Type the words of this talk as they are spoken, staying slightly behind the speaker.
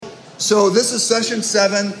So this is session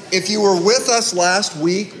 7. If you were with us last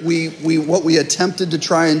week, what we attempted to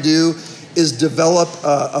try and do is develop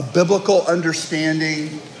a biblical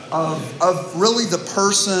understanding of really the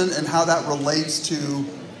person and how that relates to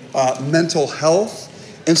mental health.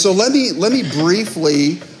 And so let me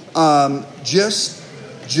briefly just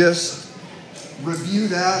review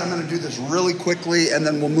that. I'm going to do this really quickly, and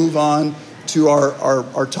then we'll move on to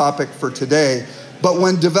our topic for today. But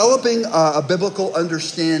when developing a biblical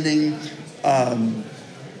understanding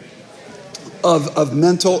of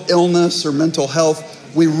mental illness or mental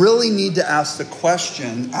health, we really need to ask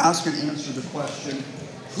and answer the question,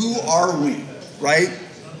 who are we, right?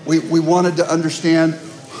 We wanted to understand,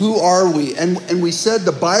 who are we? And we said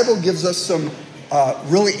the Bible gives us some,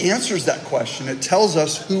 really answers that question. It tells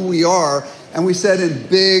us who we are. And we said in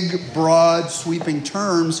big, broad, sweeping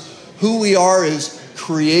terms, who we are is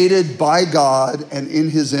created by God and in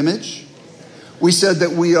His image. We said that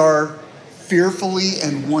we are fearfully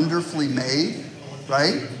and wonderfully made,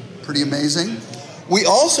 right? Pretty amazing. We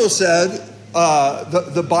also said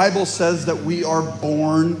the Bible says that we are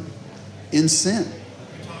born in sin.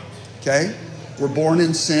 Okay? We're born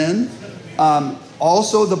in sin.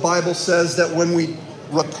 Also, the Bible says that when we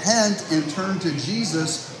repent and turn to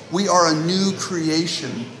Jesus, we are a new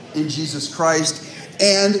creation in Jesus Christ.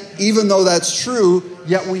 And even though that's true,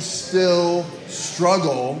 yet we still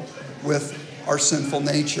struggle with our sinful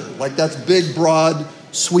nature. Like, that's big, broad,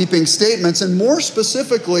 sweeping statements. And more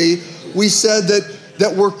specifically, we said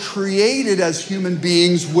that we're created as human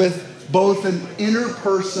beings with both an inner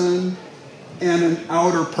person and an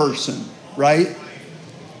outer person, right?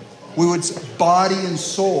 We would say body and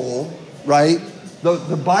soul, right?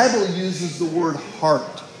 The Bible uses the word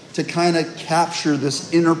heart to kind of capture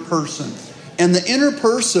this inner person. And the inner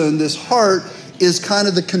person, this heart, is kind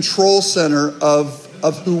of the control center of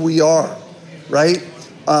who we are, right?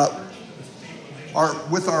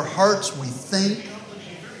 With our hearts, we think,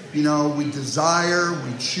 we desire,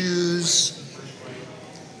 we choose.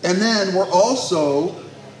 And then we're also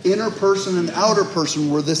inner person and outer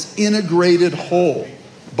person. We're this integrated whole,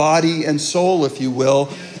 body and soul, if you will.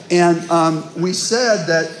 And we said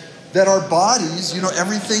that our bodies,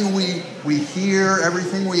 everything we hear,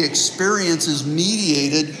 everything we experience is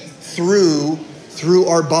mediated through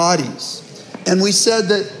our bodies. And we said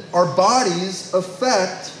that our bodies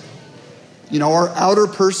affect, our outer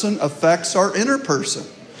person affects our inner person.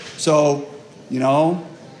 So,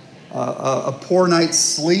 a poor night's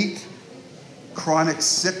sleep, chronic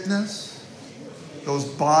sickness, those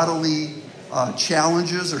bodily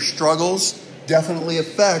challenges or struggles definitely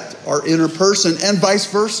affect our inner person, and vice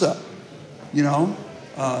versa.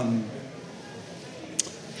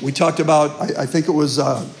 We talked about, I think it was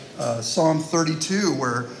Psalm 32,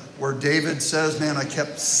 where David says, man, I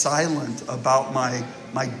kept silent about my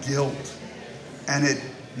guilt, and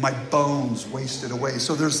my bones wasted away.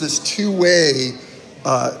 So there's this two-way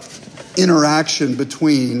interaction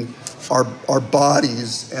between our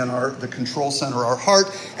bodies and the control center, our heart.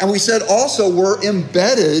 And we said also we're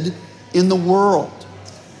embedded in the world,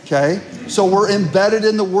 okay? So we're embedded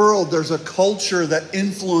in the world. There's a culture that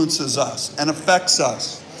influences us and affects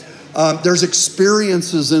us. There's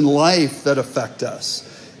experiences in life that affect us.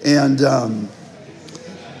 And, And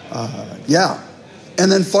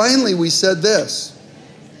then finally, we said this.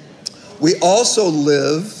 We also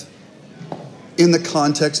live in the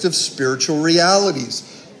context of spiritual realities.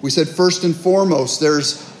 We said first and foremost,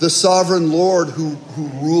 there's the sovereign Lord who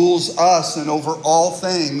rules us and over all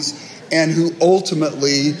things, and who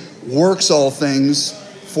ultimately works all things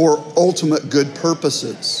for ultimate good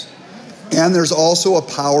purposes. And there's also a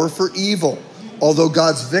power for evil. Although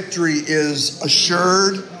God's victory is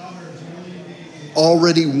assured,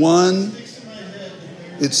 already won,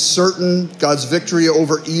 it's certain, God's victory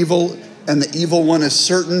over evil, and the evil one is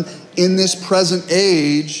certain. In this present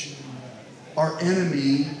age, our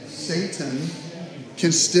enemy, Satan,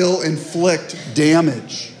 can still inflict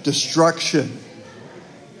damage, destruction,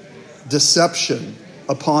 deception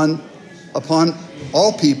upon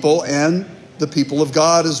all people and the people of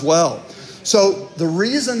God as well. So the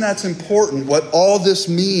reason that's important, what all this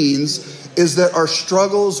means, is that our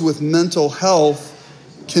struggles with mental health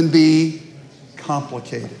can be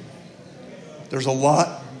complicated. There's a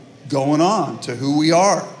lot going on to who we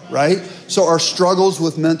are, right? So our struggles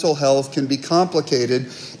with mental health can be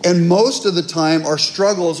complicated. And most of the time, our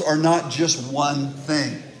struggles are not just one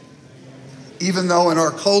thing. Even though in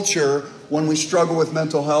our culture, when we struggle with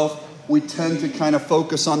mental health, we tend to kind of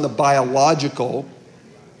focus on the biological.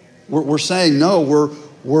 We're saying, no,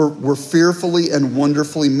 we're fearfully and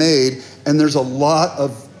wonderfully made. And there's a lot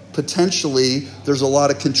of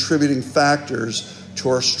contributing factors to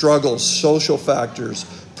our struggles, social factors,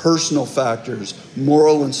 personal factors,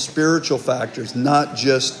 moral and spiritual factors, not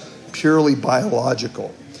just purely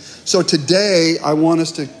biological. So today, I want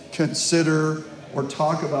us to consider or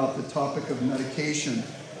talk about the topic of medication.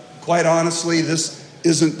 Quite honestly, this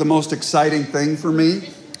isn't the most exciting thing for me.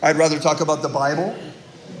 I'd rather talk about the Bible,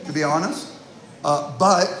 to be honest.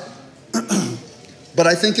 But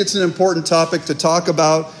I think it's an important topic to talk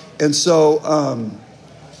about. And so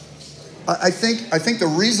I think the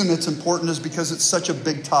reason it's important is because it's such a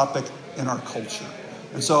big topic in our culture.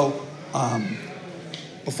 And so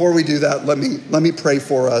before we do that, let me pray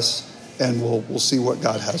for us, and we'll see what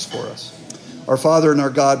God has for us. Our Father and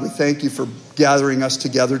our God, we thank you for gathering us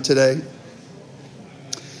together today.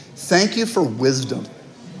 Thank you for wisdom.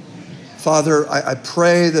 Father, I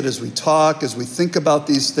pray that as we talk, as we think about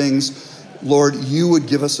these things, Lord, you would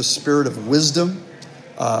give us a spirit of wisdom,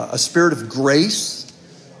 a spirit of grace.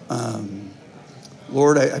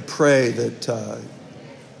 Lord, I pray that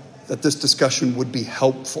this discussion would be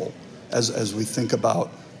helpful as we think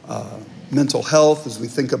about mental health, as we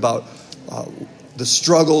think about the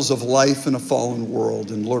struggles of life in a fallen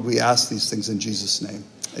world. And Lord, we ask these things in Jesus' name.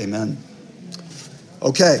 Amen.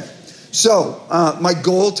 Okay, so my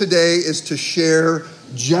goal today is to share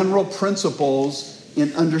general principles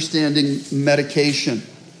in understanding medication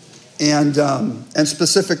and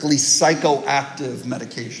specifically psychoactive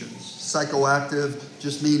medications. Psychoactive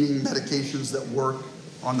just meaning medications that work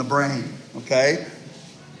on the brain, okay?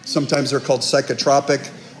 Sometimes they're called psychotropic.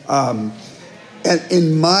 And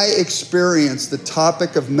in my experience, the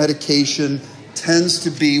topic of medication tends to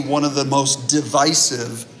be one of the most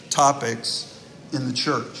divisive topics in the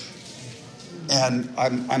church. And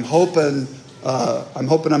I'm hoping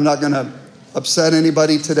I'm not going to upset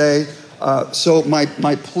anybody today. So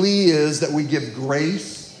my plea is that we give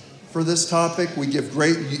grace for this topic. We give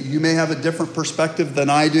grace. You may have a different perspective than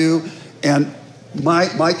I do, and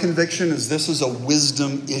my conviction is this is a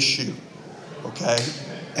wisdom issue. Okay,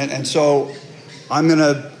 and so I'm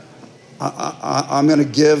gonna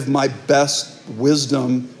give my best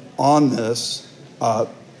wisdom on this.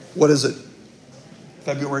 What is it?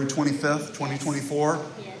 February 25th, 2024?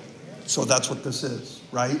 So that's what this is,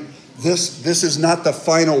 right? This is not the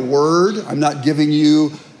final word. I'm not giving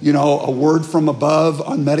you, a word from above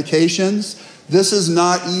on medications. This is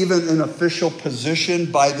not even an official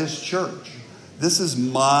position by this church. This is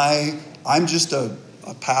I'm just a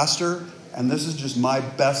pastor, and this is just my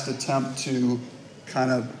best attempt to kind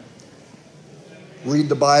of read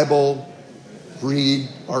the Bible, read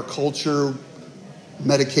our culture,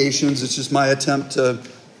 medications. It's just my attempt to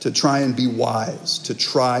try and be wise,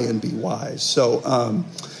 So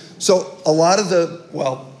a lot of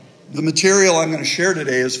the material I'm going to share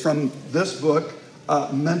today is from this book,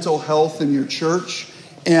 Mental Health in Your Church.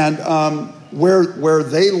 And where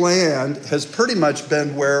they land has pretty much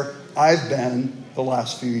been where I've been the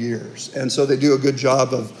last few years. And so they do a good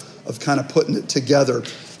job of kind of putting it together.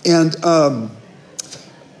 And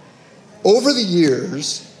over the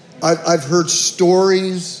years, I've heard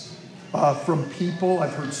stories from people.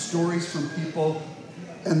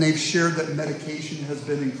 And they've shared that medication has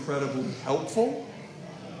been incredibly helpful.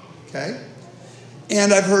 Okay?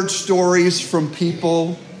 And I've heard stories from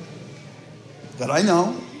people that I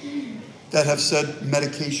know that have said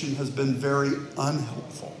medication has been very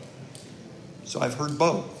unhelpful. So I've heard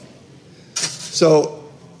both. So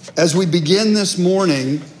as we begin this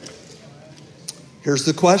morning, here's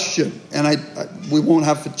the question. And we won't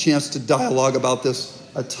have a chance to dialogue about this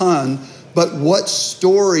a ton, but what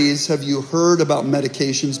stories have you heard about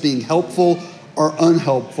medications being helpful or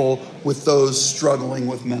unhelpful with those struggling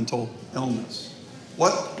with mental illness?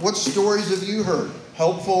 What stories have you heard?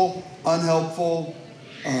 Helpful, unhelpful?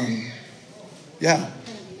 Yeah.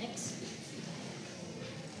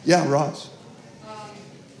 Yeah, Ross.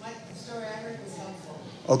 The story I heard was helpful.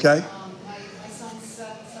 Okay. My son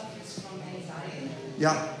suffers from anxiety.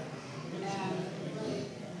 Yeah. And really,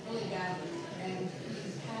 really badly. And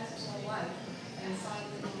he's passed his whole life. And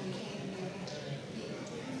finally, when we came here, he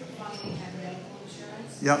finally had medical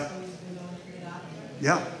insurance. Yep. So he's been going to the doctor.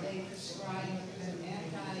 Yeah. They prescribed an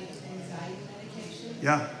anti-anxiety medication.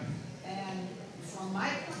 Yeah. And from my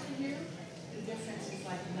point of view, the difference is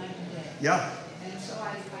like night and day. Yeah. And so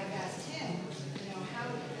I've asked him, how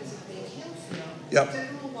does it make him feel? Yep. It took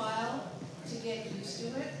him a while to get used to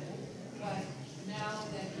it, but now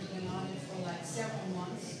that he's been on it for like several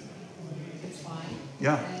months, it's fine.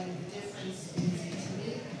 Yeah. And the difference is, to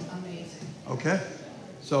me, amazing. Okay.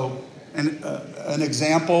 So an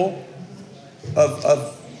example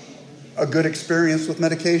of a good experience with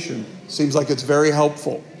medication. Seems like it's very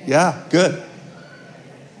helpful. Yeah, good.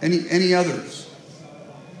 Any others?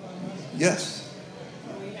 Yes.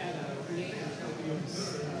 We had a neighbor who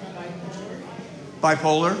was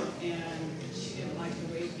bipolar. Bipolar? And she didn't like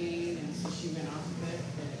the weight gain, and so she went off of it,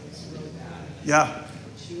 and it was really bad. Yeah.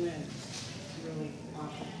 She went really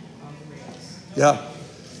off the rails.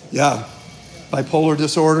 Yeah. Bipolar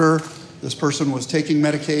disorder. This person was taking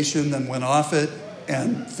medication, then went off it,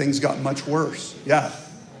 and things got much worse. Yeah.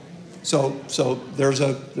 So there's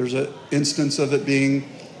a instance of it being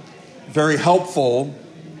very helpful.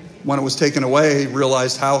 When it was taken away,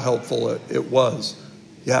 realized how helpful it was.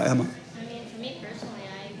 Yeah, Emma. I mean, for me personally,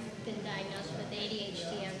 I've been diagnosed with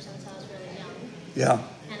ADHD ever since I was really young. Yeah.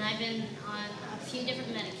 And I've been on a few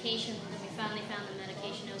different medications, and we finally found the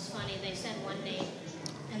medication. It was funny. They said one name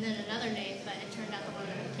and then another name, but it turned out the one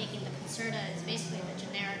that I'm taking, the Concerta, is basically the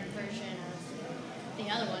generic version of the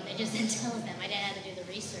other one. They just didn't tell them. My dad had to do the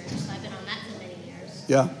research, so I've been on that for many years.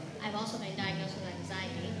 Yeah. I've also been diagnosed with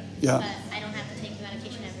anxiety. Yeah. But I don't have to take the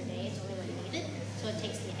medication every day. It's only when needed, so it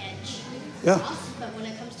takes the edge Yeah. off. But when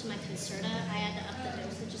it comes to my Concerta, I had to up the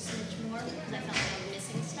dosage a smidge more because I felt like I was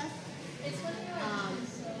missing stuff.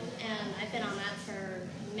 And I've been on that for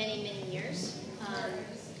many, many years.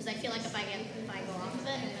 Because I feel like if I go off of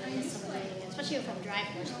it, I'm going to miss something, especially if I'm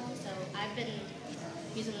driving or something. So I've been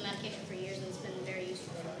using the medication for years, and it's been very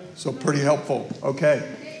useful for me. So pretty helpful. Okay.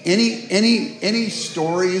 Any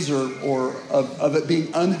stories or of it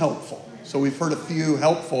being unhelpful? So we've heard a few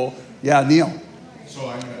helpful. Yeah, Neil. So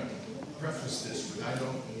I'm going to preface this with I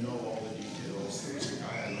don't know all the details. There was a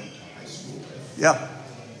guy I went to high school with. Yeah.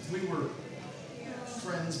 We were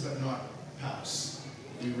friends but not pals.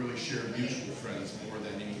 We really shared mutual friends more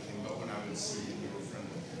than anything, but when I would see him, we were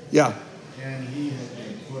friendly. Yeah. And he had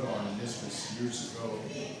been put on, and this was years ago,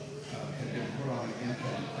 had been put on an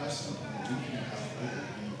antidepressant, and a week and a half later,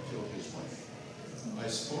 he killed his wife. I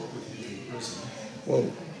spoke with him in prison.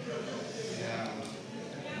 Whoa.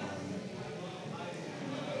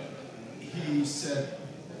 And he said,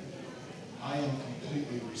 I am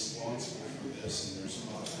completely responsible for this, and there's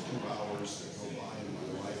not 2 hours that go by in my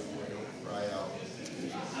life where I don't cry out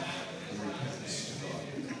in repentance to God.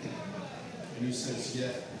 And he says,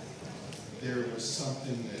 yet there was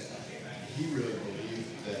something that he really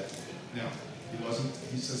believed that, now,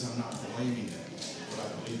 he says, I'm not blaming it, but I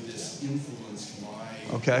believe this influenced my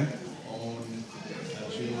own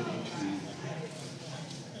ability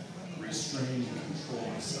to restrain and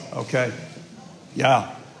control myself. Okay.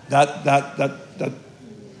 Yeah. That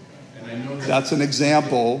and I know that's an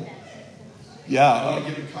example. Yeah. I want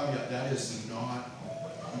to give a caveat. That is not.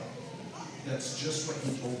 That's just what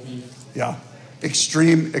he told me. Yeah.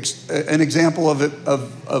 An example of it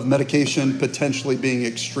of medication potentially being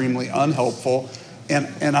extremely unhelpful.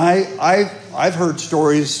 And I've heard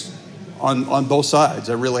stories on both sides.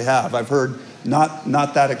 I really have. I've heard not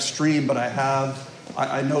that extreme, but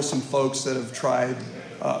I know some folks that have tried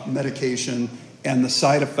medication, and the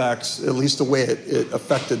side effects, at least the way it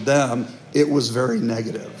affected them, it was very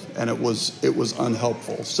negative, and it was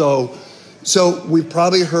unhelpful. So we've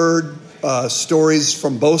probably heard stories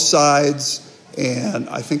from both sides, and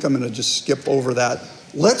I think I'm going to just skip over that.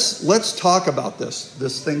 Let's talk about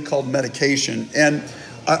this thing called medication. And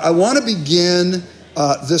I want to begin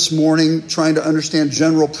this morning trying to understand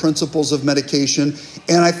general principles of medication.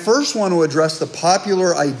 And I first want to address the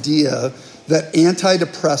popular idea that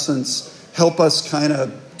antidepressants help us kind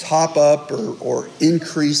of top up or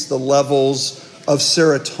increase the levels of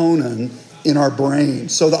serotonin in our brain.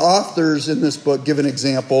 So the authors in this book give an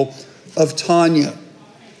example of Tanya.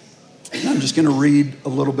 And I'm just going to read a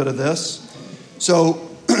little bit of this. So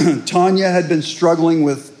Tanya had been struggling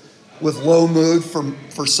with low mood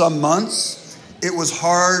for some months. It was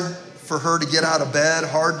hard for her to get out of bed,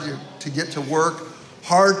 hard to get to work,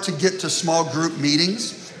 hard to get to small group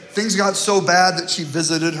meetings. Things got so bad that she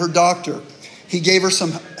visited her doctor. He gave her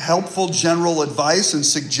some helpful general advice and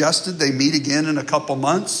suggested they meet again in a couple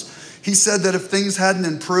months. He said that if things hadn't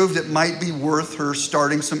improved, it might be worth her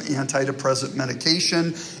starting some antidepressant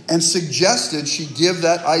medication, and suggested she give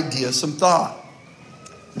that idea some thought.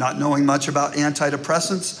 Not knowing much about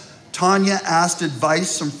antidepressants, Tanya asked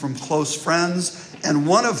advice from close friends, and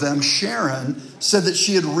one of them, Sharon, said that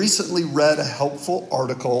she had recently read a helpful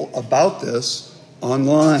article about this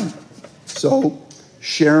online. So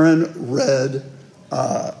Sharon read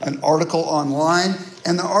an article online,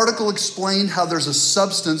 and the article explained how there's a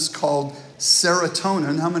substance called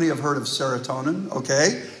serotonin. How many have heard of serotonin?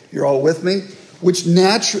 Okay, you're all with me? Which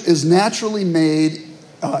is naturally made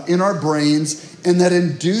in our brains, and that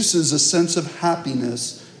induces a sense of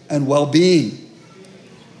happiness and well-being.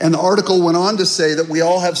 And the article went on to say that we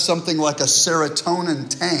all have something like a serotonin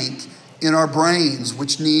tank in our brains,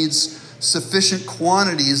 which needs sufficient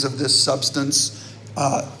quantities of this substance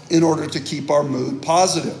in order to keep our mood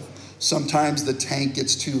positive. Sometimes the tank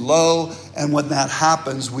gets too low, and when that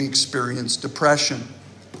happens, we experience depression.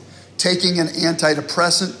 Taking an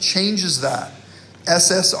antidepressant changes that.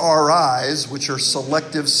 SSRIs, which are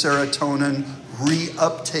selective serotonin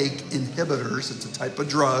reuptake inhibitors, it's a type of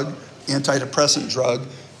drug, antidepressant drug,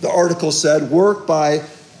 the article said, work by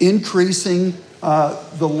increasing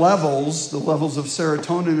the levels of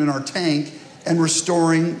serotonin in our tank and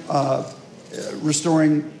restoring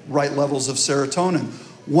right levels of serotonin.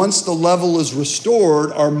 Once the level is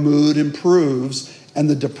restored, our mood improves and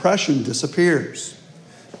the depression disappears.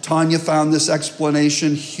 Tanya found this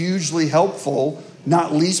explanation hugely helpful,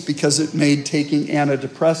 not least because it made taking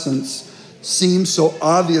antidepressants seem so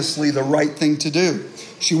obviously the right thing to do.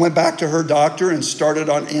 She went back to her doctor and started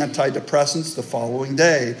on antidepressants the following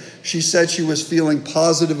day. She said she was feeling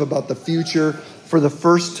positive about the future for the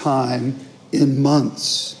first time in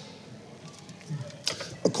months.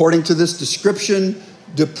 According to this description,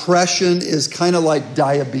 depression is kind of like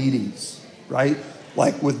diabetes, right?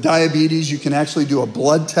 Like with diabetes, you can actually do a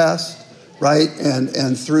blood test, right?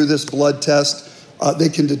 And through this blood test, they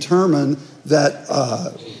can determine that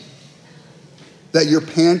your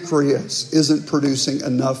pancreas isn't producing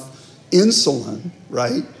enough insulin,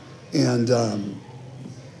 right? And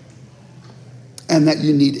that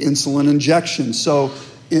you need insulin injection. So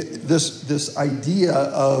this idea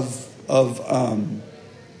of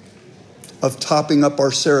topping up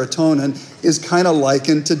our serotonin is kind of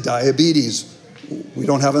likened to diabetes. We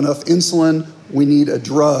don't have enough insulin. We need a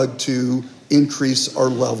drug to increase our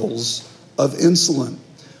levels of insulin.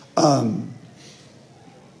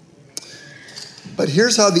 But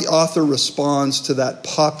here's how the author responds to that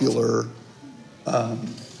popular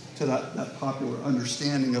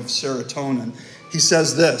understanding of serotonin. He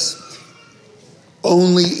says this: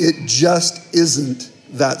 only it just isn't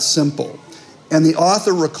that simple. And the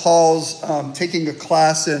author recalls taking a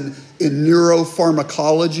class in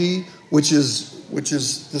neuropharmacology, which is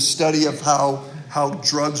the study of how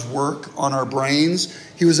drugs work on our brains.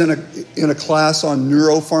 He was in a class on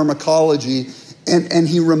neuropharmacology, and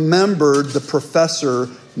he remembered the professor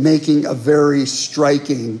making a very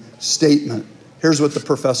striking statement. Here's what the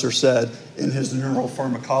professor said in his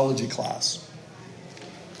neuropharmacology class.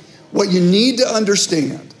 What you need to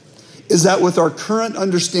understand is that with our current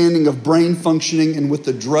understanding of brain functioning and with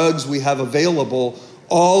the drugs we have available,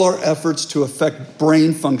 all our efforts to affect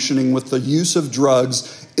brain functioning with the use of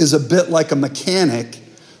drugs is a bit like a mechanic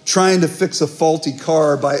trying to fix a faulty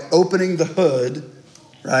car by opening the hood,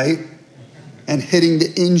 right, and hitting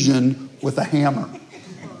the engine with a hammer.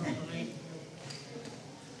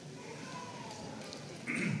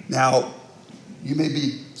 Now, you may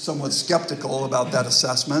be somewhat skeptical about that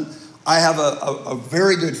assessment. I have a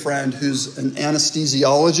very good friend who's an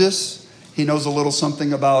anesthesiologist. He knows a little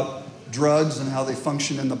something about drugs and how they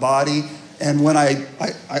function in the body. And when I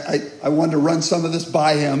wanted to run some of this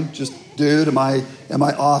by him, just, dude, am I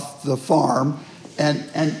off the farm?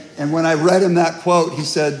 And when I read him that quote, he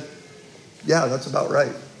said, yeah, that's about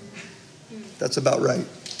right. That's about right.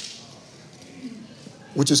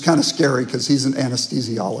 Which is kind of scary because he's an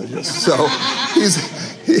anesthesiologist. So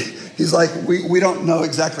he's like, we don't know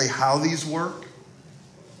exactly how these work.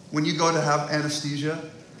 When you go to have anesthesia,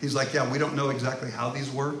 he's like, yeah, we don't know exactly how these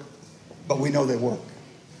work, but we know they work.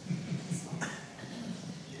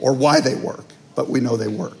 Or why they work, but we know they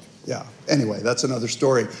work. Yeah. Anyway, that's another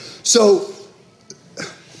story. So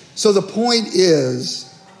the point is,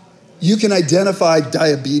 you can identify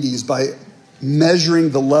diabetes by measuring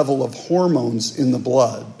the level of hormones in the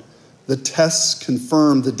blood. The tests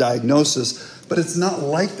confirm the diagnosis, but it's not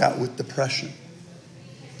like that with depression.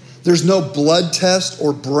 There's no blood test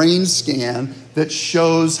or brain scan that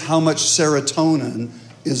shows how much serotonin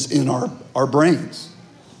is in our brains.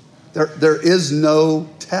 There is no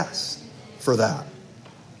test for that.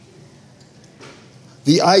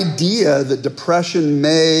 The idea that depression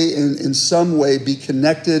may in some way be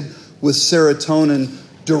connected with serotonin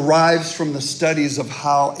derives from the studies of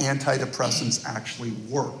how antidepressants actually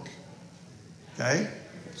work. Okay?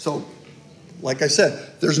 So, like I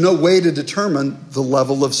said, there's no way to determine the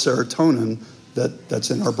level of serotonin that's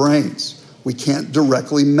in our brains. We can't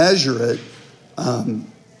directly measure it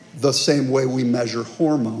the same way we measure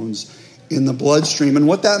hormones in the bloodstream. And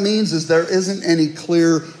what that means is there isn't any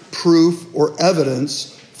clear proof or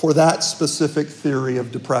evidence for that specific theory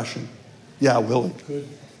of depression. Yeah, Willie.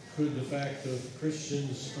 Could the fact of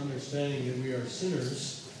Christians understanding that we are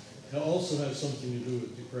sinners also have something to do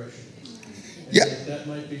with depression? And yeah. That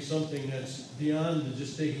might be something that's beyond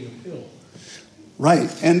just taking a pill.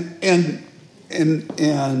 Right. And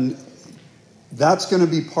that's going to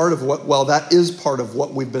be part of that is part of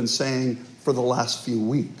what we've been saying for the last few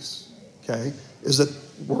weeks, okay, is that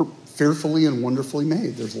we're fearfully and wonderfully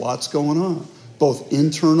made. There's lots going on, both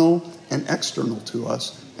internal and external to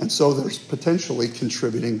us, and so there's potentially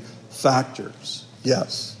contributing factors.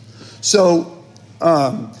 Yes. So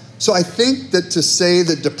I think that to say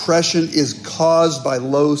that depression is caused by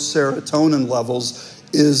low serotonin levels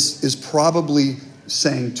is probably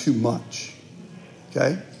saying too much,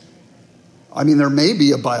 okay? I mean, there may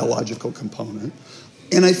be a biological component.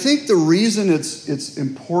 And I think the reason it's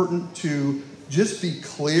important to just be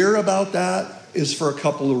clear about that is for a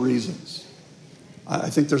couple of reasons. I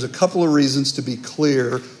think there's a couple of reasons to be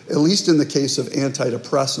clear, at least in the case of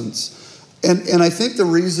antidepressants. And I think the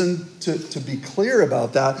reason to be clear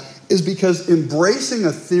about that is because embracing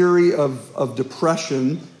a theory of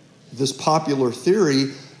depression, this popular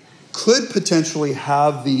theory, could potentially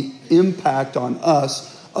have the impact on us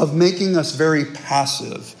of making us very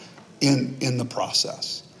passive in the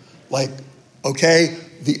process. Like, okay,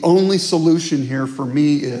 the only solution here for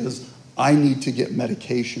me is I need to get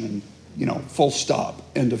medication, full stop,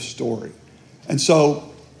 end of story. And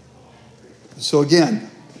so again,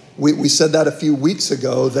 we said that a few weeks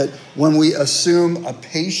ago, that when we assume a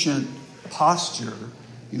patient posture,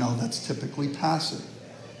 that's typically passive.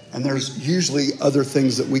 And there's usually other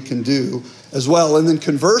things that we can do as well. And then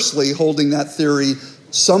conversely, holding that theory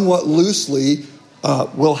somewhat loosely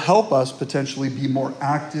will help us potentially be more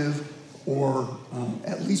active or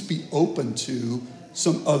at least be open to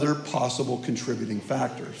some other possible contributing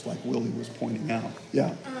factors, like Willie was pointing out.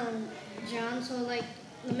 Yeah. John, so like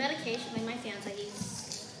the medication, like my fiance,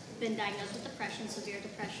 he's been diagnosed with depression, severe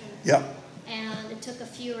depression. Yeah. And it took a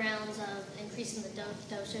few rounds of increasing the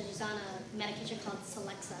dosage. He's on a medication called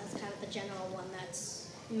Celexa. It's kind of the general one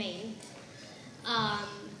that's made.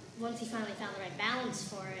 Once he finally found the right balance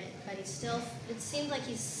for it, but it seems like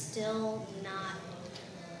he's still not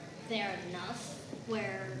there enough,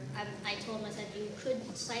 where I told him, I said, you could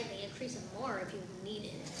slightly increase it more if you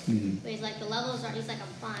needed. Mm-hmm. But he's like, the levels are, he's like,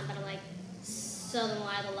 I'm fine, but I'm like, so then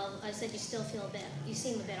why the level? I said, you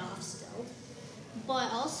seem a bit off still.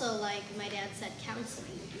 But also, like my dad said,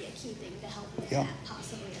 counseling would be a key thing to help with that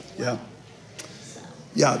possibly as well. Yeah. So,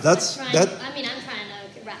 yeah, I'm trying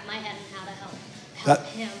to wrap my head in how to help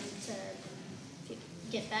him to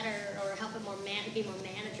get better or help him be more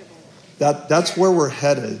manageable. That's where we're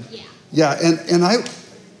headed. Yeah. Yeah,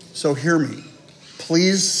 so hear me.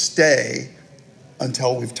 Please stay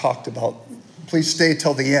until we've talked about, please stay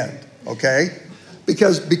till the end, okay?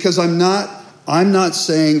 Because I'm not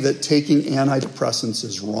saying that taking antidepressants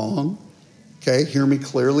is wrong, okay? Hear me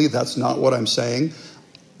clearly, that's not what I'm saying.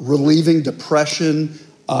 Relieving depression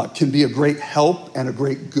can be a great help and a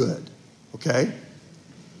great good, okay?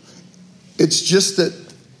 It's just that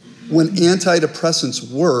when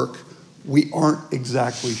antidepressants work, we aren't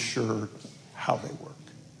exactly sure how they work.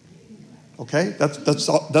 Okay?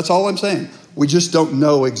 That's all I'm saying. We just don't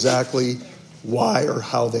know exactly why or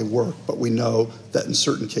how they work, but we know that in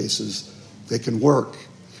certain cases they can work.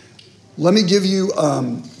 Let me give you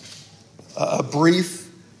a brief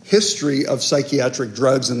history of psychiatric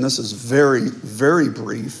drugs, and this is very, very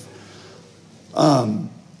brief.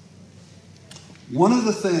 One of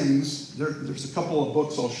the things, there's a couple of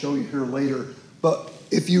books I'll show you here later, but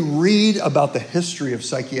if you read about the history of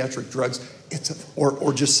psychiatric drugs,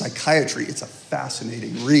 or just psychiatry, it's a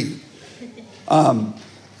fascinating read.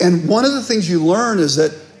 And one of the things you learn is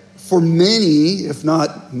that for many, if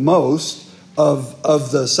not most,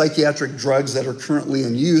 of the psychiatric drugs that are currently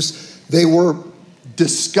in use, they were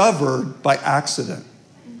discovered by accident.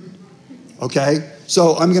 Okay?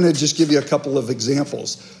 So I'm going to just give you a couple of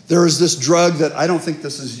examples. There is this drug that I don't think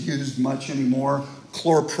this is used much anymore,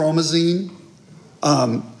 chlorpromazine.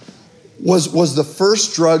 Was the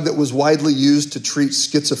first drug that was widely used to treat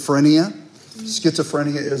schizophrenia.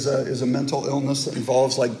 Schizophrenia is a mental illness that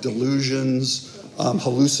involves like delusions,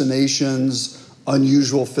 hallucinations,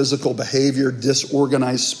 unusual physical behavior,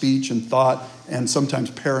 disorganized speech and thought, and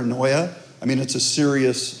sometimes paranoia. I mean, it's a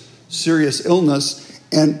serious illness.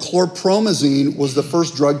 And chlorpromazine was the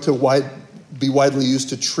first drug to be widely used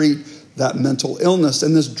to treat that mental illness.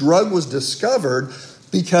 And this drug was discovered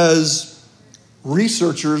because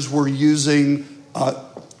researchers were using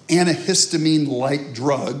antihistamine-like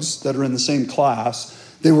drugs that are in the same class.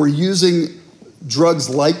 They were using drugs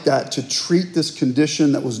like that to treat this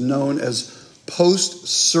condition that was known as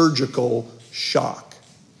post-surgical shock.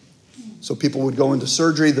 So people would go into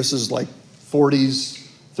surgery. This is like 40s,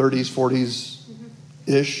 30s,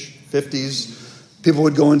 40s-ish, 50s. People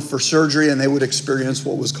would go in for surgery and they would experience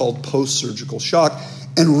what was called post-surgical shock.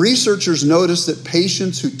 And researchers noticed that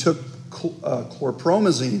patients who took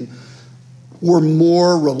chlorpromazine were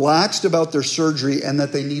more relaxed about their surgery and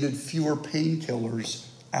that they needed fewer painkillers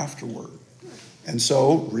afterward. And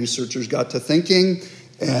so researchers got to thinking,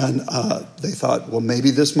 and they thought, well,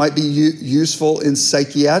 maybe this might be useful in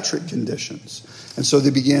psychiatric conditions. And so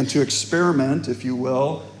they began to experiment, if you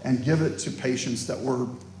will, and give it to patients that were,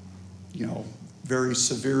 very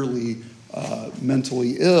severely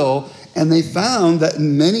mentally ill. And they found that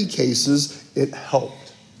in many cases, it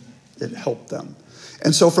helped. It helped them.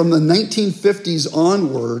 And so from the 1950s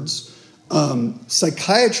onwards,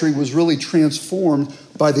 psychiatry was really transformed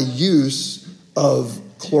by the use of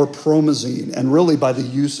chlorpromazine and really by the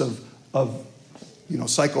use of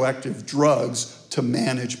psychoactive drugs to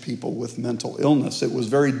manage people with mental illness. It was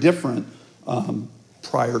very different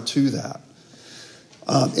prior to that.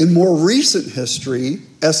 In more recent history,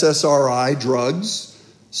 SSRI drugs,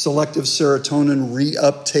 selective serotonin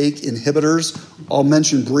reuptake inhibitors. I'll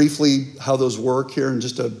mention briefly how those work here in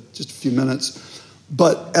just a few minutes.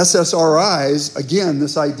 But SSRIs, again,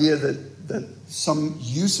 this idea that some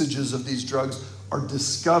usages of these drugs are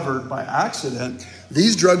discovered by accident.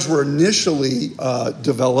 These drugs were initially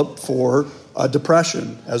developed for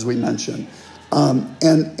depression, as we mentioned.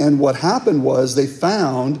 And what happened was they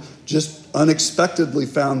just unexpectedly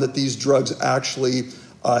found that these drugs actually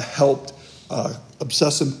helped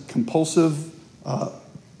obsessive-compulsive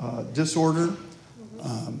disorder.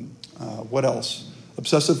 What else?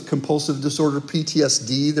 Obsessive-compulsive disorder,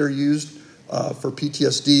 PTSD, they're used for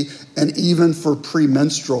PTSD, and even for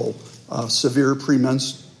premenstrual, severe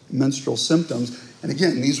premenstrual symptoms. And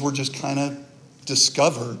again, these were just kind of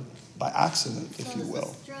discovered by accident, if you will.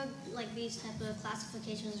 This drug, like these type of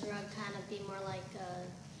classifications, drug kind of be more like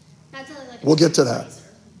not to like. We'll get to that.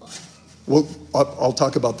 I'll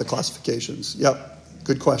talk about the classifications. Yep,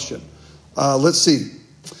 good question. Let's see.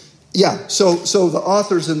 Yeah, so the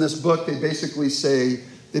authors in this book, they basically say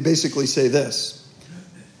this.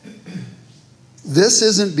 This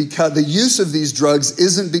isn't because the use of these drugs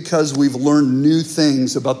isn't because we've learned new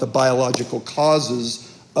things about the biological causes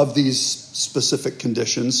of these specific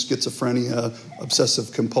conditions, schizophrenia,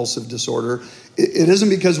 obsessive compulsive disorder. It isn't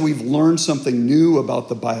because we've learned something new about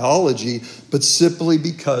the biology, but simply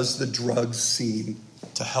because the drugs seem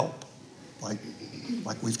to help. Like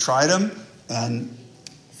we've tried them, and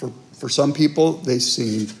for some people, they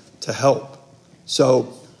seem to help.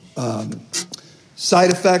 So,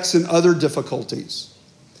 side effects and other difficulties.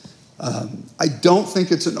 I don't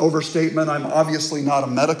think it's an overstatement. I'm obviously not a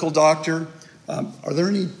medical doctor. Are there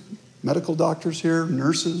any medical doctors here?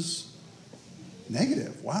 Nurses?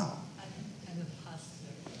 Negative. Wow. I'm a pastor.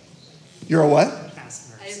 You're a what? I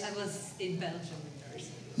was in Belgium a nurse.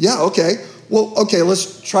 Yeah, okay. Well, okay,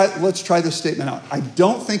 let's try this statement out. I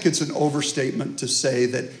don't think it's an overstatement to say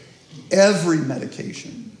that every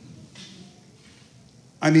medication,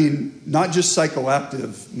 I mean, not just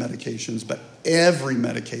psychoactive medications, but every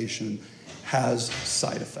medication has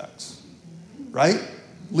side effects, right?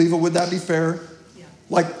 Leva, would that be fair? Yeah.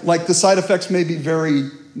 Like the side effects may be very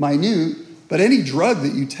minute, but any drug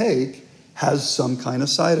that you take has some kind of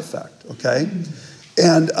side effect, okay?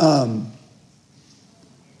 And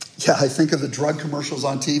I think of the drug commercials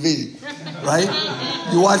on TV, right?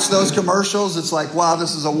 You watch those commercials, it's like, wow,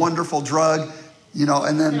 this is a wonderful drug,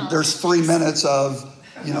 and then there's 3 minutes of,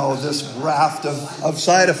 this raft of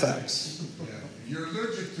side effects. Yeah. If you're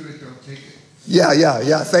allergic to it, don't take it.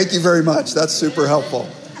 Yeah. Thank you very much. That's super helpful.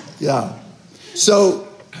 Yeah. So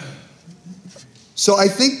I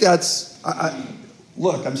think that's,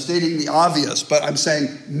 look, I'm stating the obvious, but I'm saying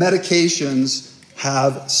medications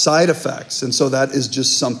have side effects. And so that is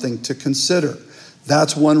just something to consider.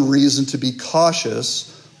 That's one reason to be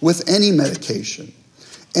cautious with any medication.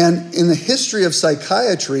 And in the history of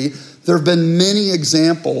psychiatry, there have been many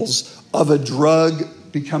examples of a drug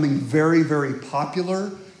becoming very, very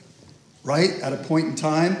popular, right, at a point in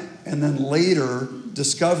time, and then later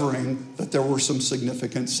discovering that there were some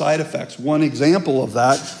significant side effects. One example of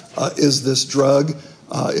that is this drug.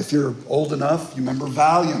 If you're old enough, you remember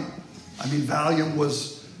Valium. I mean, Valium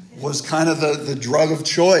was kind of the drug of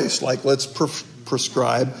choice. Like, let's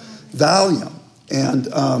prescribe Valium. And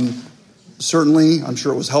certainly, I'm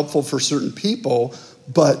sure it was helpful for certain people,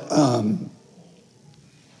 but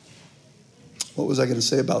what was I going to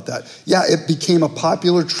say about that? Yeah, it became a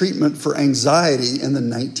popular treatment for anxiety in the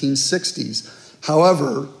 1960s.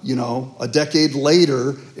 However, a decade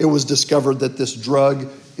later, it was discovered that this drug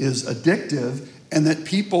is addictive and that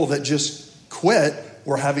people that just quit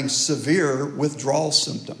were having severe withdrawal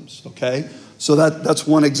symptoms, okay? So that's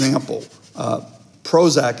one example.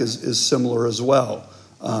 Prozac is similar as well.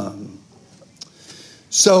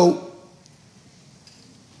 So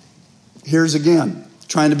here's again,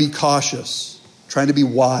 trying to be cautious, trying to be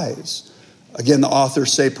wise. Again, the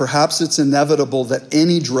authors say, perhaps it's inevitable that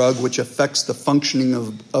any drug which affects the functioning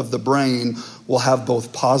of the brain will have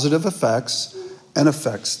both positive effects and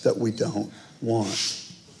effects that we don't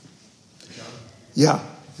want. John? Yeah.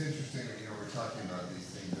 It's interesting that, we're talking about these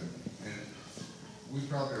things, and we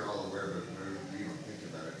probably are all aware of it, but we don't think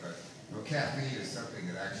about it. But caffeine is something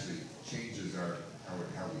that actually changes how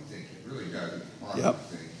we think. It really does. It's a positive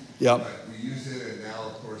thing. Yep. But we use it, and now,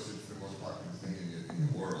 of course, it's the most popular thing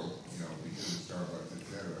in the world, because of Starbucks,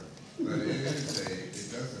 etc. But it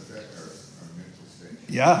does affect our mental state.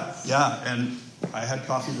 Yeah, and I had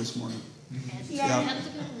coffee this morning. Yeah,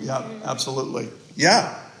 absolutely.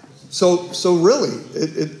 Yeah. So really,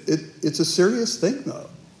 it's a serious thing, though.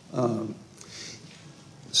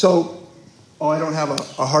 I don't have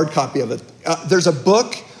a hard copy of it. There's a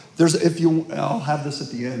book. I'll have this at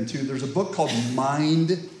the end too. There's a book called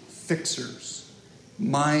Mind Fixers.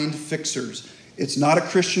 Mind Fixers. It's not a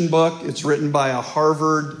Christian book. It's written by a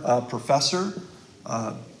Harvard professor.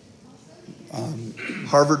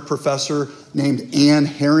 Harvard professor named Anne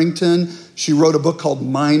Harrington. She wrote a book called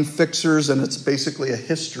Mind Fixers, and it's basically a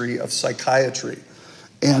history of psychiatry.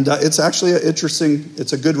 And it's actually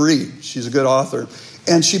it's a good read. She's a good author.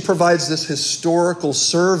 And she provides this historical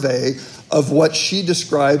survey of what she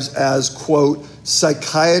describes as, quote,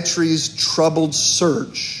 psychiatry's troubled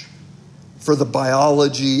search for the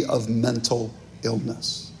biology of mental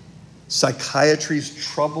illness. Psychiatry's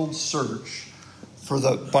troubled search for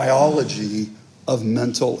the biology of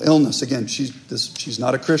mental illness. Again, she's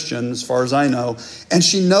not a Christian as far as I know. And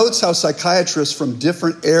she notes how psychiatrists from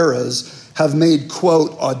different eras have made,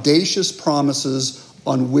 quote, audacious promises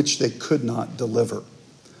on which they could not deliver.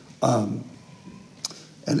 And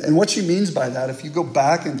what she means by that, if you go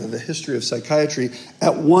back into the history of psychiatry,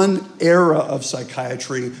 at one era of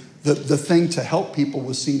psychiatry, the thing to help people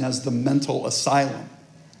was seen as the mental asylum.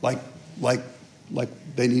 Like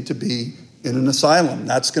they need to be in an asylum.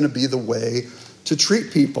 That's going to be the way to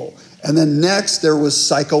treat people. And then next, there was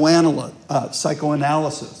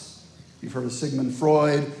psychoanalysis. You've heard of Sigmund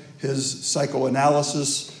Freud, his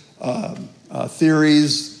psychoanalysis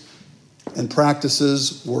theories and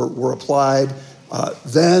practices were applied.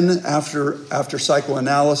 Then, after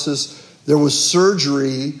psychoanalysis, there was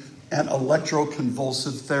surgery and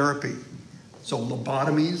electroconvulsive therapy. So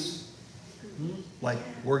lobotomies, like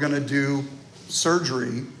we're going to do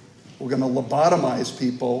surgery, we're going to lobotomize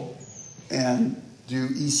people and do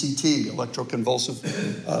ECT, electroconvulsive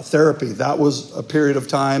therapy. That was a period of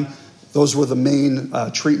time. Those were the main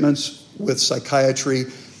treatments with psychiatry.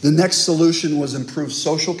 The next solution was improved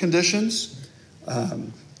social conditions.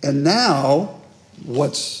 And now,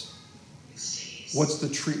 what's the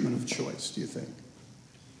treatment of choice, do you think?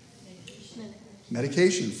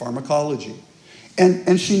 Medication, pharmacology.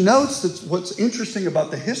 And she notes that what's interesting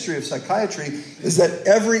about the history of psychiatry is that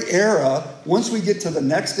every era, once we get to the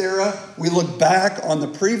next era, we look back on the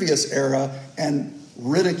previous era and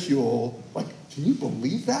ridicule, like, can you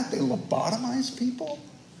believe that? They lobotomized people,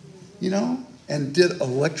 and did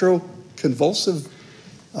electroconvulsive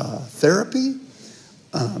therapy.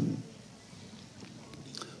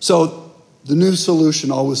 So the new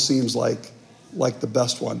solution always seems like the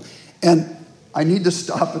best one. And I need to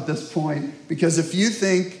stop at this point because if you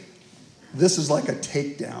think this is like a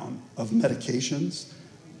takedown of medications,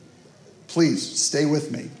 please stay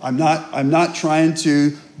with me. I'm not trying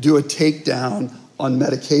to do a takedown on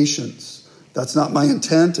medications. That's not my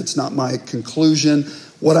intent. It's not my conclusion.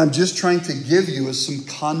 What I'm just trying to give you is some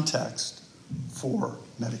context for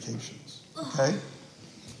medications. Okay?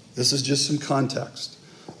 This is just some context.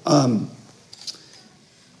 And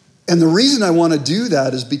the reason I want to do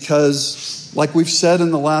that is because, like we've said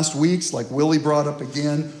in the last weeks, like Willie brought up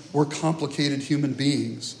again, we're complicated human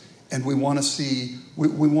beings. And we want to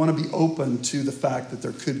we want to be open to the fact that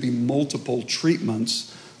there could be multiple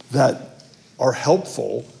treatments that are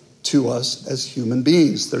helpful to us as human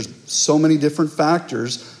beings. There's so many different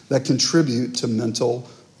factors that contribute to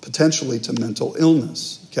potentially to mental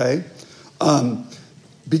illness, okay?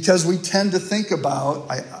 Because we tend to think about,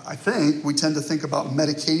 I think we tend to think about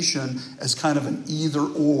medication as kind of an either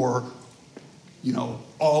or,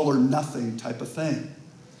 all or nothing type of thing.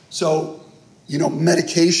 So,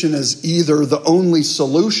 medication is either the only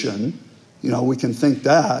solution, we can think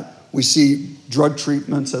that. We see drug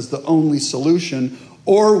treatments as the only solution,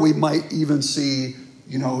 or we might even see,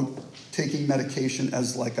 taking medication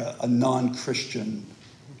as like a non-Christian,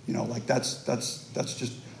 like that's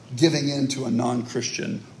just giving into a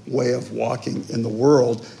non-Christian way of walking in the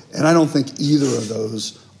world. And I don't think either of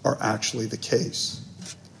those are actually the case.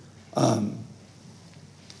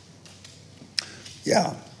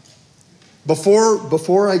 Yeah.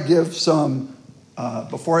 Before I give some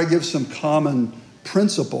common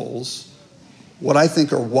principles, what I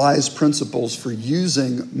think are wise principles for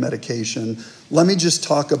using medication, let me just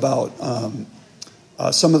talk about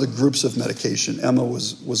some of the groups of medication. Emma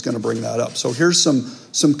was going to bring that up. So here's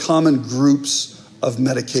some common groups of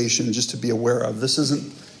medication just to be aware of. This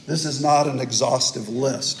is not an exhaustive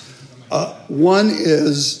list. One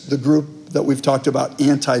is the group that we've talked about,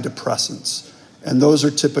 antidepressants. And those are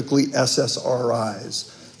typically SSRIs,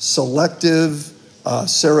 selective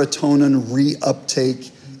serotonin reuptake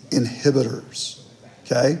inhibitors,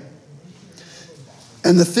 okay?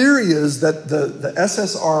 And the theory is that the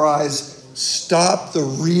SSRIs stop the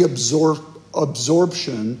reabsorption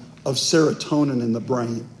of serotonin in the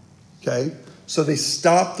brain, okay? So they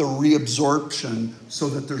stop the reabsorption so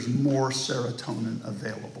that there's more serotonin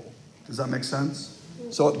available. Does that make sense?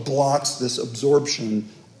 So it blocks this absorption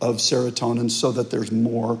of serotonin so that there's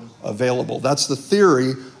more available. That's the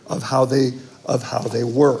theory of how they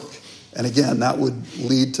work. And again, that would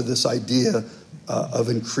lead to this idea of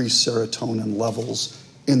increased serotonin levels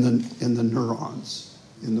in the neurons,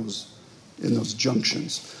 in those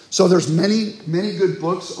junctions. So there's many good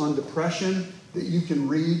books on depression that you can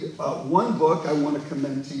read. One book I want to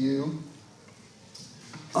commend to you,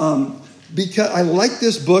 because I like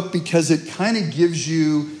this book because it kind of gives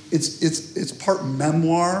you, it's part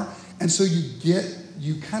memoir, and so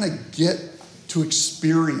you kind of get to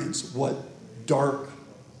experience what dark,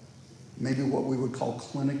 maybe what we would call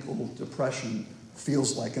clinical depression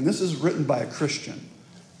feels like. And this is written by a Christian.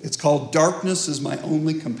 It's called Darkness is My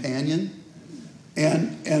Only Companion.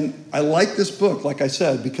 And I like this book, like I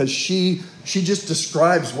said, because she just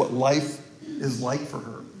describes what life is like for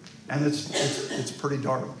her. And it's pretty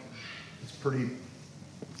dark. It's pretty,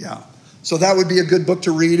 yeah. So that would be a good book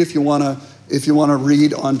to read if you want to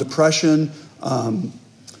read on depression. And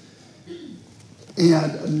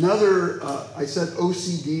another, I said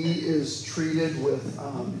OCD is treated with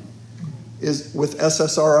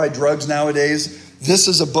SSRI drugs nowadays. This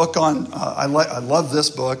is a book on, I love this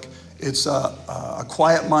book. It's A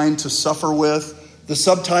Quiet Mind to Suffer With. The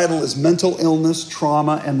subtitle is Mental Illness,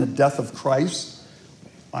 Trauma, and the Death of Christ.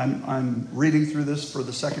 I'm reading through this for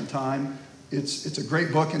the second time. It's a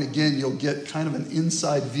great book, and again, you'll get kind of an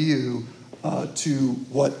inside view to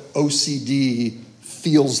what OCD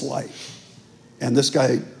feels like. And this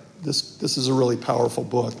is a really powerful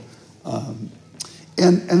book. And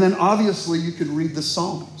then obviously you could read the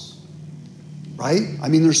Psalms, right? I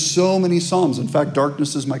mean, there's so many Psalms. In fact,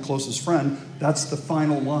 darkness is my closest friend. That's the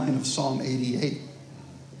final line of Psalm 88,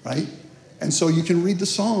 right? And so you can read the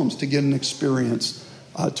Psalms to get an experience,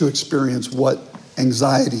 to experience what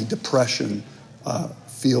anxiety, depression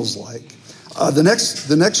feels like. The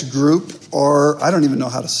next group are, I don't even know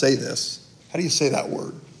how to say this. How do you say that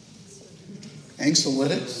word?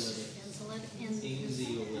 Anxiolytics?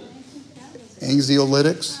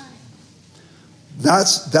 Anxiolytics.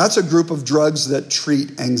 That's a group of drugs that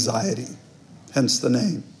treat anxiety, hence the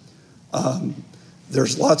name.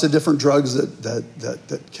 There's lots of different drugs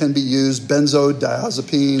that can be used.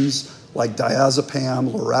 Benzodiazepines like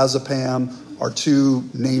diazepam, lorazepam are two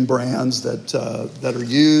name brands that are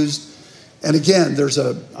used. And again,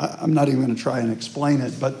 I'm not even going to try and explain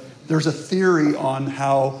it, but there's a theory on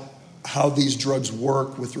how these drugs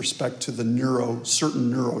work with respect to the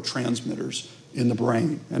certain neurotransmitters in the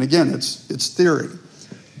brain. And again, it's theory,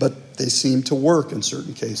 but they seem to work in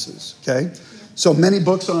certain cases, okay? So many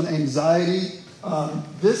books on anxiety.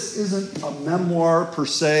 This isn't a memoir per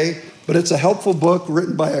se, but it's a helpful book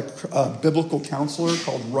written by a biblical counselor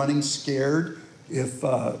called Running Scared. If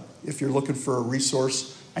you're looking for a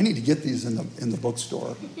resource, I need to get these in the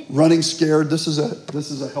bookstore. Running Scared. This is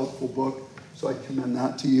a helpful book, so I commend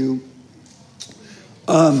that to you.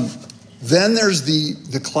 Then there's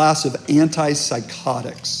the class of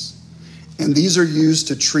antipsychotics, and these are used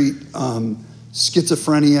to treat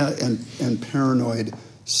schizophrenia and paranoid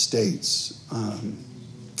states.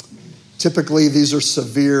 Typically, these are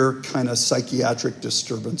severe kind of psychiatric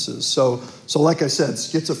disturbances. So like I said,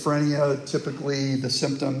 schizophrenia, typically the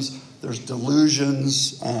symptoms, there's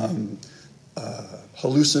delusions,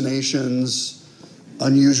 hallucinations,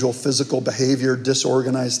 unusual physical behavior,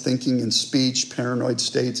 disorganized thinking and speech, paranoid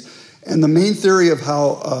states. And the main theory of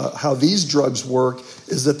how these drugs work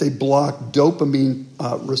is that they block dopamine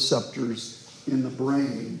receptors in the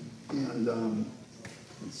brain. And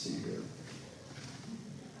let's see here.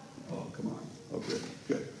 Oh, come on. Oh,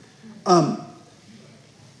 good.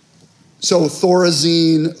 So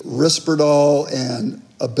Thorazine, Risperdal, and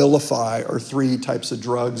Abilify are three types of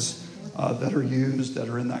drugs that are used, that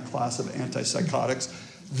are in that class of antipsychotics.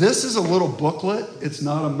 This is a little booklet. It's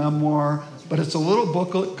not a memoir, but it's a little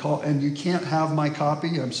booklet called, and you can't have my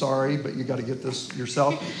copy. I'm sorry, but you got to get this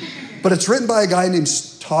yourself. But it's written by a guy named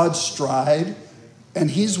Todd Stride, and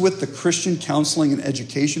he's with the Christian Counseling and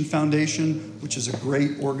Education Foundation, which is a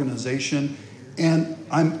great organization. And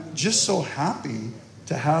I'm just so happy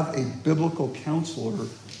to have a biblical counselor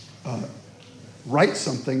write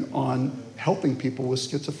something on helping people with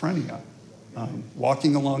schizophrenia,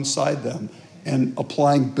 walking alongside them and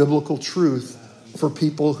applying biblical truth for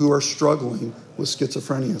people who are struggling with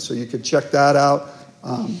schizophrenia. So you could check that out.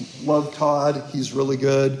 Love Todd. He's really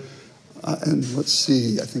good. And let's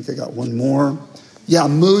see. I think I got one more. Yeah,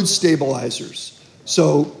 mood stabilizers.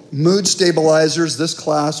 So mood stabilizers, this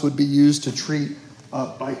class would be used to treat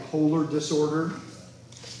bipolar disorder.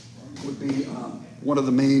 Would be one of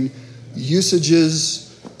the main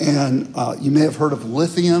usages. And you may have heard of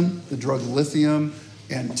lithium, the drug lithium.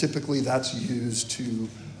 And typically that's used to,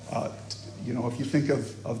 if you think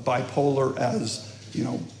of bipolar as,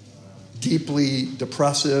 deeply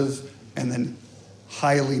depressive and then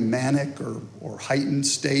highly manic or heightened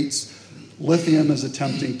states, lithium is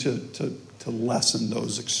attempting to lessen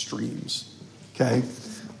those extremes, okay?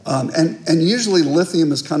 And usually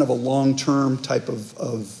lithium is kind of a long-term type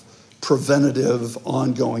of preventative,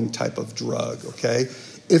 ongoing type of drug, okay?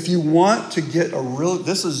 If you want to get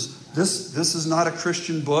this is not a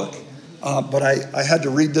Christian book, but I had to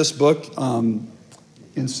read this book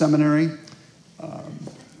in seminary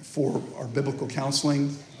for our biblical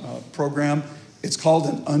counseling program. It's called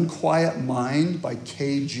An Unquiet Mind by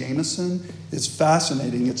Kay Jameson. It's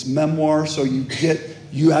fascinating. It's memoir, so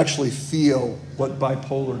you actually feel what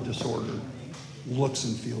bipolar disorder looks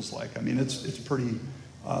and feels like. I mean, it's pretty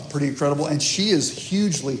incredible. And she is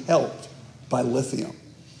hugely helped by lithium.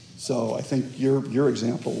 So I think your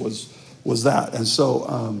example was that. And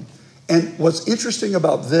so, and what's interesting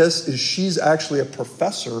about this is she's actually a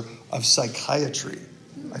professor of psychiatry.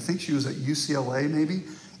 I think she was at UCLA maybe.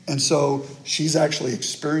 And so she's actually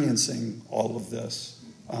experiencing all of this.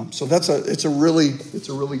 So it's a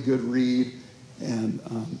really good read,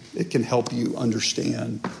 and it can help you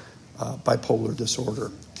understand bipolar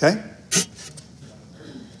disorder. Okay?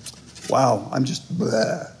 Wow, I'm just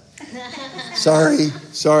bleh.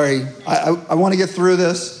 Sorry. I want to get through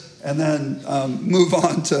this and then move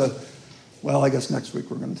on to, well, I guess next week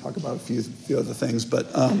we're going to talk about a few other things,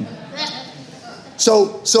 but.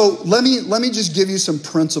 So let me just give you some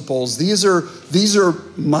principles. These are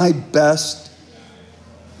my best,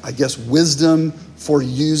 I guess, wisdom for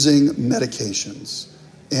using medications,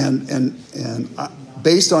 and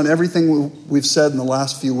based on everything we've said in the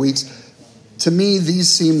last few weeks, to me these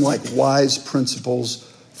seem like wise principles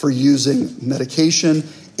for using medication,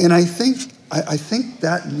 and I think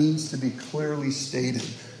that needs to be clearly stated.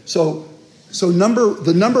 So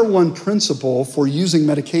the number one principle for using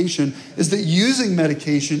medication is that using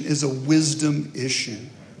medication is a wisdom issue.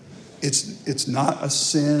 It's not a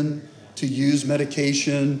sin to use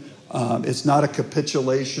medication. It's not a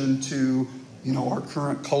capitulation to our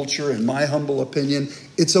current culture. In my humble opinion,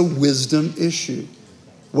 it's a wisdom issue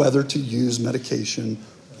whether to use medication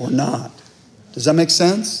or not. Does that make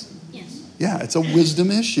sense? Yes. Yeah, it's a wisdom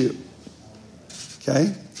issue.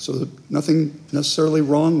 Okay, so nothing necessarily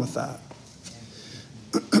wrong with that.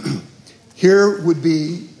 Here would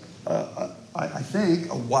be, I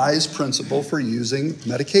think, a wise principle for using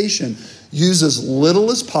medication. Use as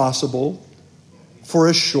little as possible for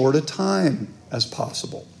as short a time as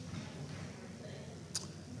possible.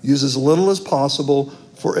 Use as little as possible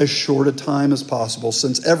for as short a time as possible.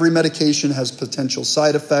 Since every medication has potential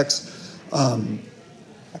side effects,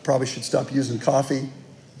 I probably should stop using coffee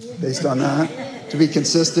based on that to be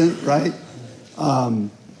consistent, right?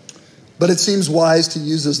 But it seems wise to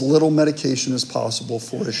use as little medication as possible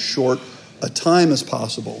for as short a time as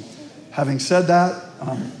possible. Having said that,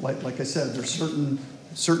 like I said, there's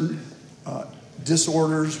certain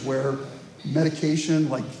disorders where medication,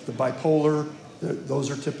 like the bipolar, those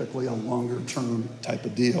are typically a longer-term type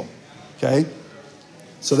of deal. Okay,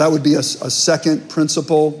 so that would be a second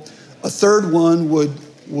principle. A third one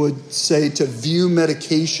would say to view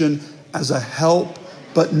medication as a help,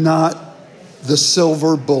 but not the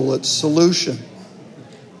silver bullet solution.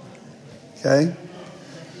 Okay?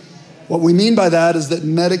 What we mean by that is that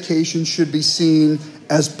medication should be seen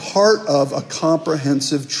as part of a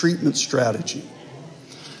comprehensive treatment strategy.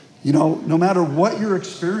 No matter what you're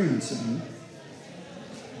experiencing,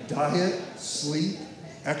 diet, sleep,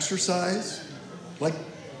 exercise,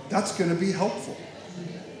 that's going to be helpful.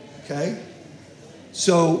 Okay?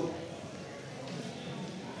 So,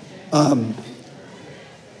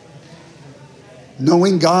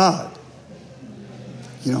 knowing God,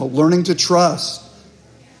 learning to trust,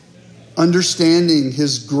 understanding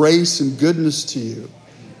his grace and goodness to you.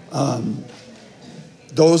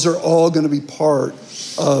 Those are all going to be part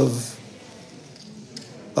of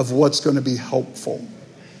what's going to be helpful.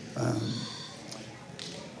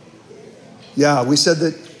 We said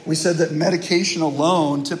that medication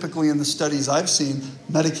alone, typically in the studies I've seen,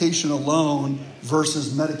 medication alone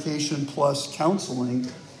versus medication plus counseling,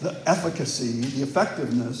 the efficacy, the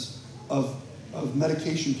effectiveness of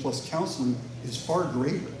medication plus counseling is far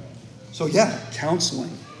greater. So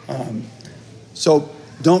counseling. So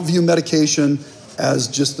don't view medication as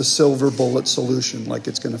just the silver bullet solution, like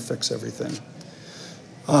it's going to fix everything.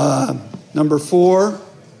 Number 4,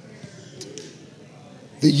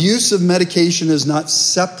 the use of medication is not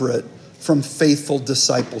separate from faithful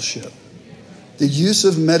discipleship. The use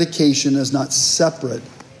of medication is not separate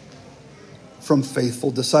from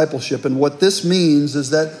faithful discipleship. And what this means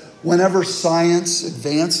is that whenever science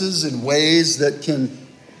advances in ways that can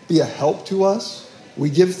be a help to us,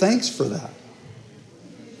 we give thanks for that.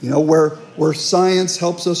 Where science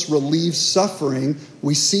helps us relieve suffering,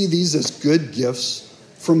 we see these as good gifts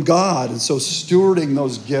from God. And so stewarding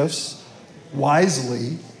those gifts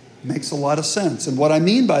wisely makes a lot of sense. And what I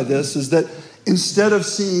mean by this is that instead of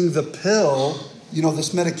seeing the pill,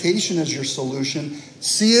 this medication as your solution,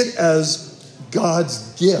 see it as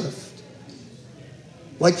God's gift.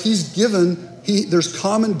 Like there's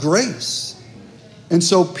common grace. And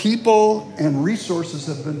so people and resources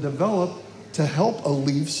have been developed to help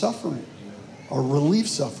alleviate suffering or relieve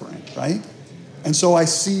suffering, right? And so I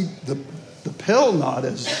see the pill not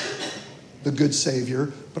as the good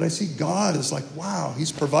Savior, but I see God as like, wow,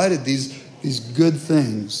 he's provided these good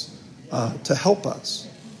things to help us,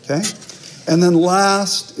 okay? And then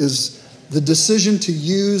last is the decision to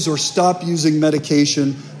use or stop using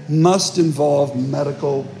medication must involve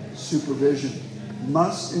medical supervision.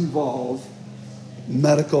 Must involve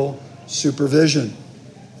medical supervision.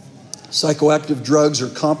 Psychoactive drugs are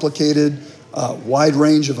complicated, wide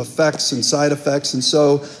range of effects and side effects. And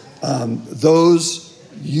so those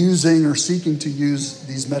using or seeking to use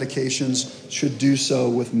these medications should do so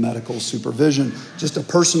with medical supervision. Just a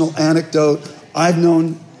personal anecdote. I've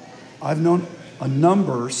known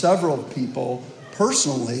several people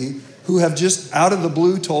personally who have just out of the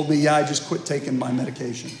blue told me, I just quit taking my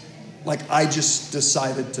medication. Like I just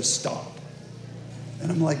decided to stop.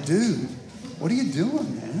 And I'm like, dude, what are you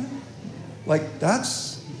doing, man? Like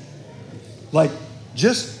that's like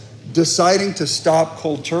just deciding to stop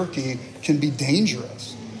cold turkey can be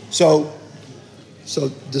dangerous. So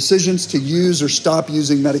decisions to use or stop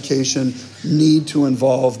using medication need to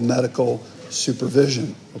involve medical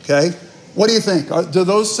supervision. Okay? What do you think? Do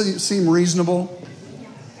those seem reasonable?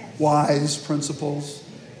 Wise principles?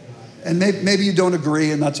 And maybe you don't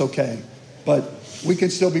agree, and that's okay. But we can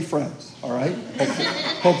still be friends, all right?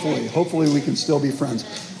 Hopefully we can still be friends.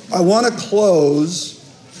 I want to close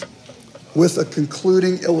with a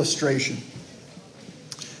concluding illustration.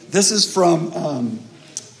 This is from,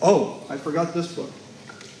 I forgot this book.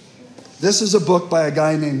 This is a book by a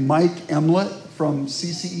guy named Mike Emlet from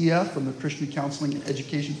CCEF, from the Christian Counseling and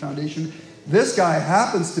Education Foundation. This guy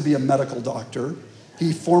happens to be a medical doctor.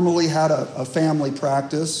 He formerly had a family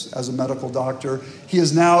practice as a medical doctor. He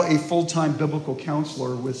is now a full-time biblical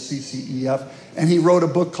counselor with CCEF, and he wrote a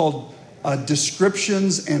book called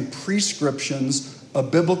Descriptions and Prescriptions, a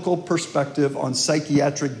Biblical Perspective on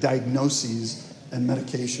Psychiatric Diagnoses and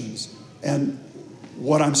Medications. And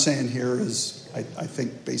what I'm saying here is, I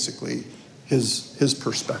think, basically his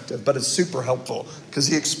perspective. But it's super helpful because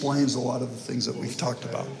he explains a lot of the things that we've talked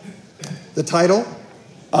about. The title,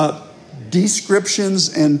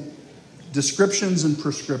 Descriptions and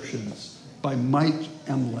Prescriptions by Mike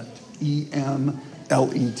Emlet,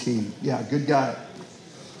 E-M-L-E-T. Yeah, good guy.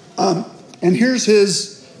 And here's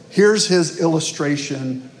his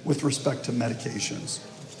illustration with respect to medications.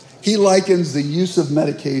 He likens the use of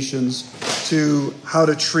medications to how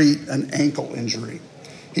to treat an ankle injury.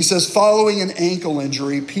 He says, following an ankle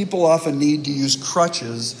injury, people often need to use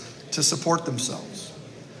crutches to support themselves.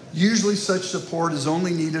 Usually such support is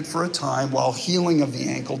only needed for a time while healing of the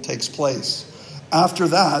ankle takes place. After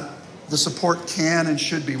that, the support can and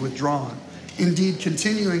should be withdrawn. Indeed,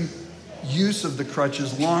 continuing use of the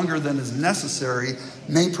crutches longer than is necessary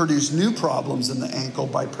may produce new problems in the ankle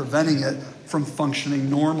by preventing it from functioning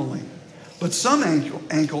normally. But some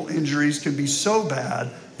ankle injuries can be so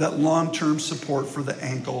bad that long-term support for the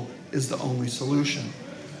ankle is the only solution.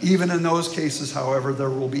 Even in those cases, however, there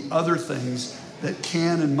will be other things that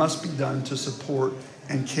can and must be done to support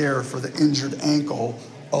and care for the injured ankle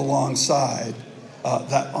alongside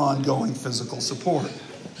that ongoing physical support.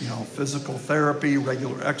 physical therapy,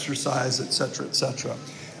 regular exercise, et cetera, et cetera.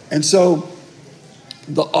 And so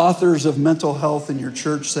the authors of mental health in your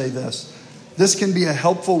church say this: this can be a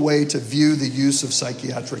helpful way to view the use of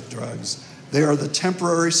psychiatric drugs. They are the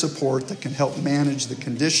temporary support that can help manage the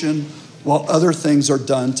condition while other things are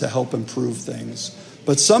done to help improve things.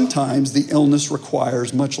 But sometimes the illness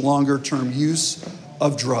requires much longer-term use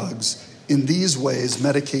of drugs. In these ways,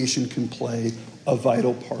 medication can play a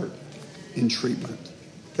vital part in treatment.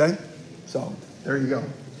 Okay? So, there you go.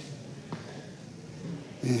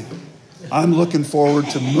 Man, I'm looking forward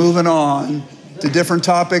to moving on to different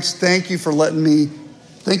topics. Thank you for letting me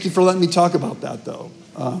talk about that, though.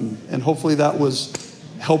 And hopefully that was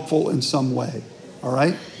helpful in some way. All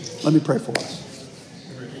right? Let me pray for us.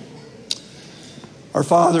 Our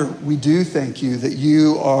Father, we do thank you that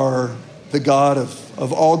you are the God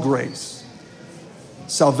of all grace,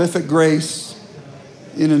 salvific grace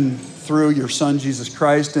in and through your Son, Jesus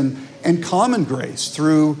Christ, and common grace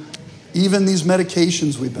through even these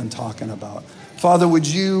medications we've been talking about. Father, would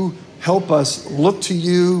you help us look to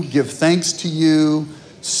you, give thanks to you,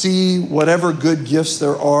 see whatever good gifts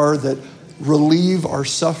there are that relieve our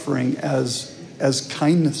suffering as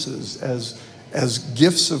kindnesses, as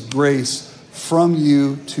gifts of grace from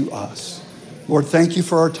you to us. Lord, thank you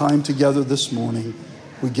for our time together this morning.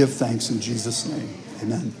 We give thanks in Jesus' name.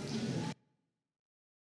 Amen.